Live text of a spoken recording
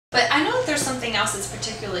But I know that there's something else that's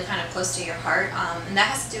particularly kind of close to your heart, and that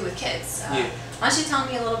has to do with kids. Yeah. Why don't you tell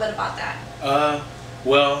me a little bit about that?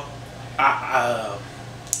 Well,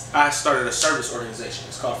 I started a service organization.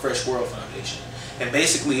 It's called Fresh World Foundation, and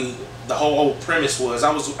basically the whole premise was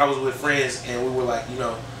I was with friends, and we were like,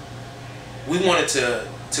 we wanted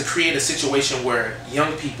to create a situation where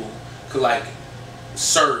young people could like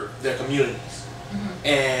serve their communities.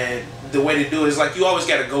 And the way to do it is like you always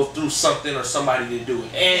got to go through something or somebody to do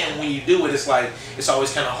it. And when you do it, it's like it's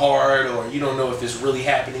always kind of hard, or you don't know if it's really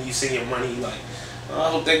happening. You send your money, like, oh, I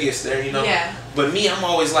hope that gets there, Yeah. But me, I'm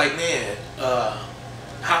always like, man,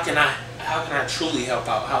 how can I truly help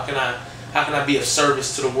out? How can I be of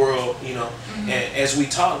service to the world? And as we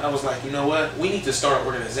talked, I was like, you know what? We need to start an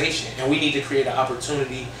organization, and we need to create the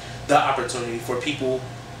opportunity for people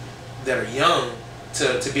that are young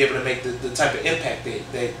to be able to make the type of impact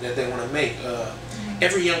that they want to make.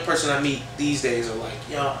 Every young person I meet these days are like,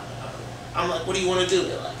 I'm like, what do you want to do?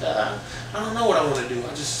 They're like, I don't know what I want to do. I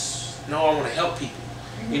just know I want to help people.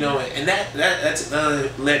 And that's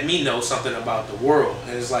let me know something about the world,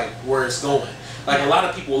 and it's like where it's going. Like a lot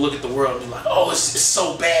of people look at the world and be like, oh, it's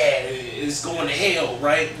so bad, it's going to hell,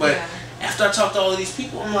 right? But after I talk to all of these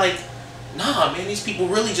people, I'm like, nah, man, these people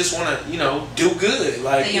really just want to, do good.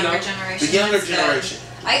 Like, the younger generation. The younger generation.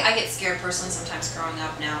 I get scared personally sometimes growing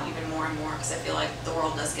up now, even more and more, because I feel like the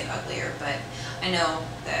world does get uglier. But I know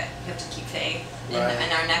that you have to keep faith in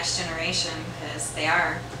our next generation, because they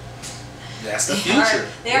are. That's the future.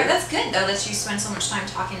 They are. That's good though that you spend so much time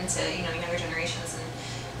talking to younger generations and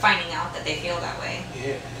finding out that they feel that way.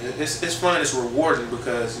 Yeah, it's fun. It's rewarding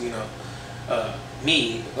because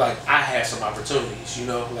me, like, I had some opportunities,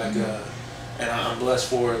 like. And I'm blessed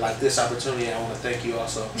for like this opportunity. I want to thank you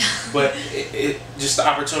also, but it just the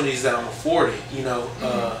opportunities that I'm afforded.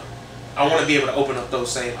 I want to be able to open up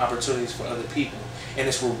those same opportunities for other people, and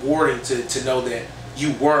it's rewarding to know that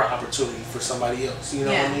you were an opportunity for somebody else. You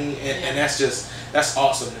know what I mean? And that's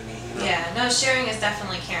awesome to me. Yeah. No, sharing is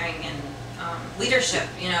definitely caring, and leadership.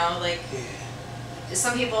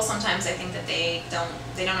 Some people sometimes I think that they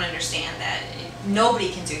don't understand that nobody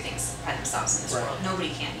can do things by themselves in this world. Nobody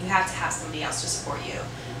can. You have to have somebody else to support you,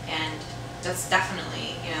 and that's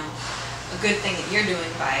definitely a good thing that you're doing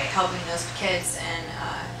by helping those kids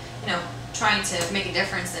and trying to make a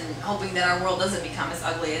difference and hoping that our world doesn't become as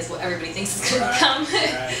ugly as what everybody thinks it's going to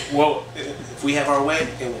become. Well, if we have our way,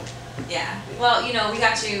 it will. Yeah. Well, we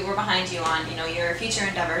got you. We're behind you on your future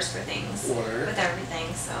endeavors for things with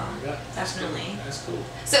everything. So definitely. That's cool.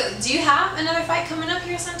 So, do you have another fight coming up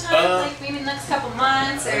here sometime? Like maybe the next couple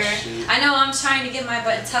months, or I know I'm trying to get my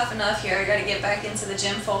butt tough enough here. I got to get back into the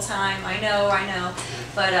gym full time. I know.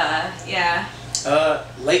 But yeah.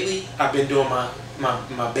 Lately, I've been doing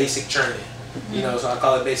my basic training. So I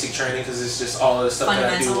call it basic training because it's just all the stuff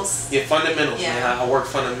that I do. Yeah, fundamentals. Yeah. Man, I work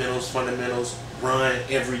fundamentals. Run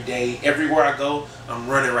every day. Everywhere I go, I'm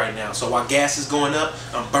running right now. So while gas is going up,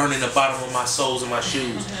 I'm burning the bottom of my soles and my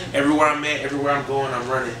shoes. Everywhere I'm at, everywhere I'm going, I'm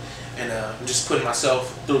running. And I'm just putting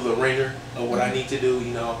myself through the ringer of what I need to do.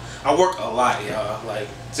 I work a lot, y'all. Like,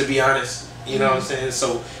 to be honest, you know what I'm saying?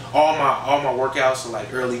 So all my workouts are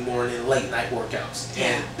like early morning, late night workouts.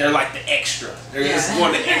 And they're like the extra. They're just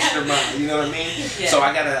going the extra mile, you know what I mean? Yeah. So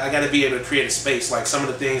I gotta be able to create a space. Like some of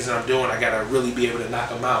the things that I'm doing, I gotta really be able to knock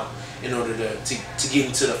them out in order to get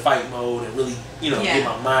into the fight mode and really get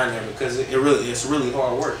my mind there, because it's really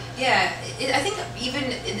hard work. Yeah, I think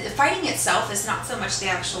even fighting itself is not so much the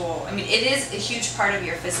actual. I mean, it is a huge part of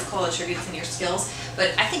your physical attributes and your skills, but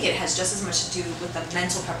I think it has just as much to do with the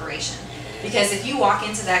mental preparation. Because if you walk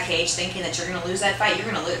into that cage thinking that you're going to lose that fight,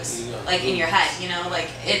 you're going to lose. In your head,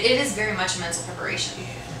 it is very much mental preparation. Yeah.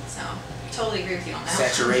 So, totally agree with you on that.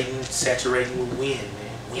 Saturating with wind,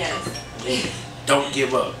 man. Yes. Don't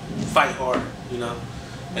give up. Fight hard,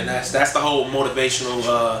 And that's the whole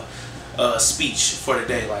motivational speech for the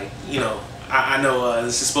day. Like, I know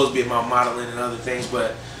this is supposed to be about modeling and other things,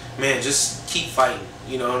 but man, just keep fighting.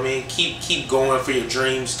 You know what I mean? Keep going for your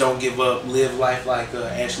dreams. Don't give up. Live life like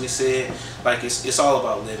Ashley said. Like it's all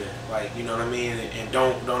about living. Like, you know what I mean? And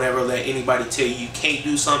don't ever let anybody tell you can't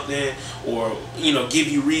do something, or give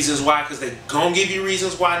you reasons why, because they gonna give you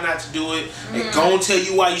reasons why not to do it. They gonna tell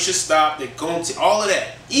you why you should stop. They gonna all of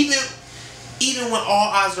that. Even when all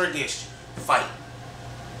odds are against you, fight.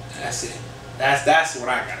 That's it. That's what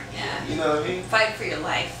I gotta get. You know what I mean? Fight for your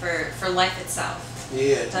life, for life itself.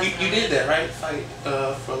 Yeah, you did that, right? Fight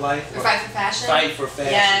for life. Or fight for fashion. Fight for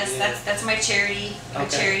fashion. Yes, that's my charity,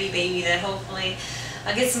 charity baby. That hopefully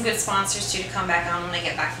I'll get some good sponsors too to come back on when I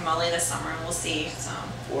get back from LA this summer, and we'll see. So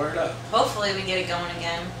word up. Hopefully we get it going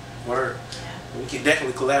again. Word. Yeah. We can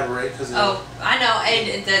definitely collaborate. Oh, I know.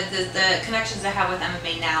 And the connections I have with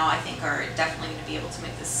MMA now, I think, are definitely going to be able to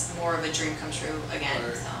make this more of a dream come true again.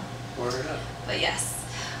 Word. So. Word up. But yes.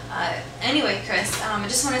 Anyway, Chris, I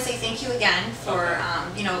just want to say thank you again for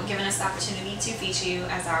giving us the opportunity to feature you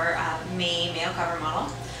as our May male cover model.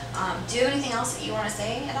 Do you have anything else that you want to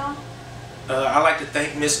say at all? I'd like to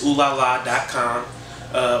thank MissOolala.com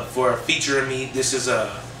for featuring me. This is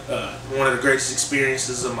one of the greatest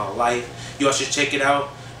experiences of my life. You all should check it out.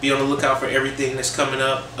 Be on the lookout for everything that's coming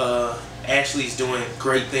up. Ashley's doing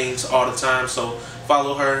great things all the time, so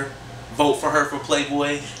follow her. Vote for her for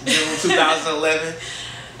Playboy June 2011.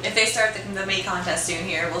 If they start the May contest soon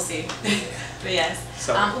here, we'll see. But yes.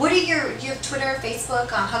 So, what are your Twitter, Facebook?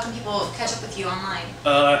 How can people catch up with you online?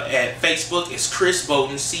 At Facebook, it's Chris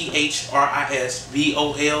Bolton, CHRISBOLTON,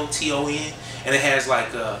 and it has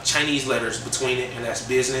like Chinese letters between it, and that's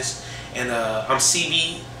business. And I'm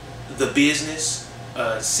CB the Business,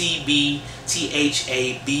 CBTHABUSINESS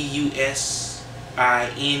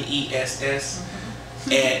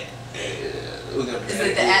at. Is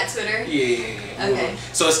it the at Twitter? Yeah. Okay.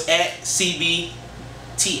 So it's at CBTHABUSINESS.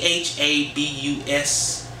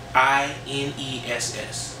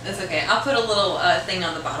 That's okay. I'll put a little thing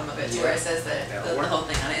on the bottom of it where it says the whole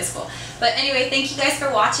thing on it. It's cool. But anyway, thank you guys for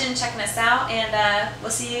watching, checking us out, and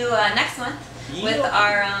we'll see you next month with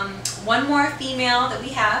our one more female that we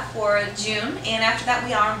have for June, and after that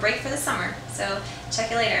we are on break for the summer. So check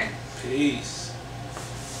you later. Peace.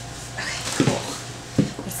 Okay, cool.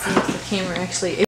 Let's see if the camera actually...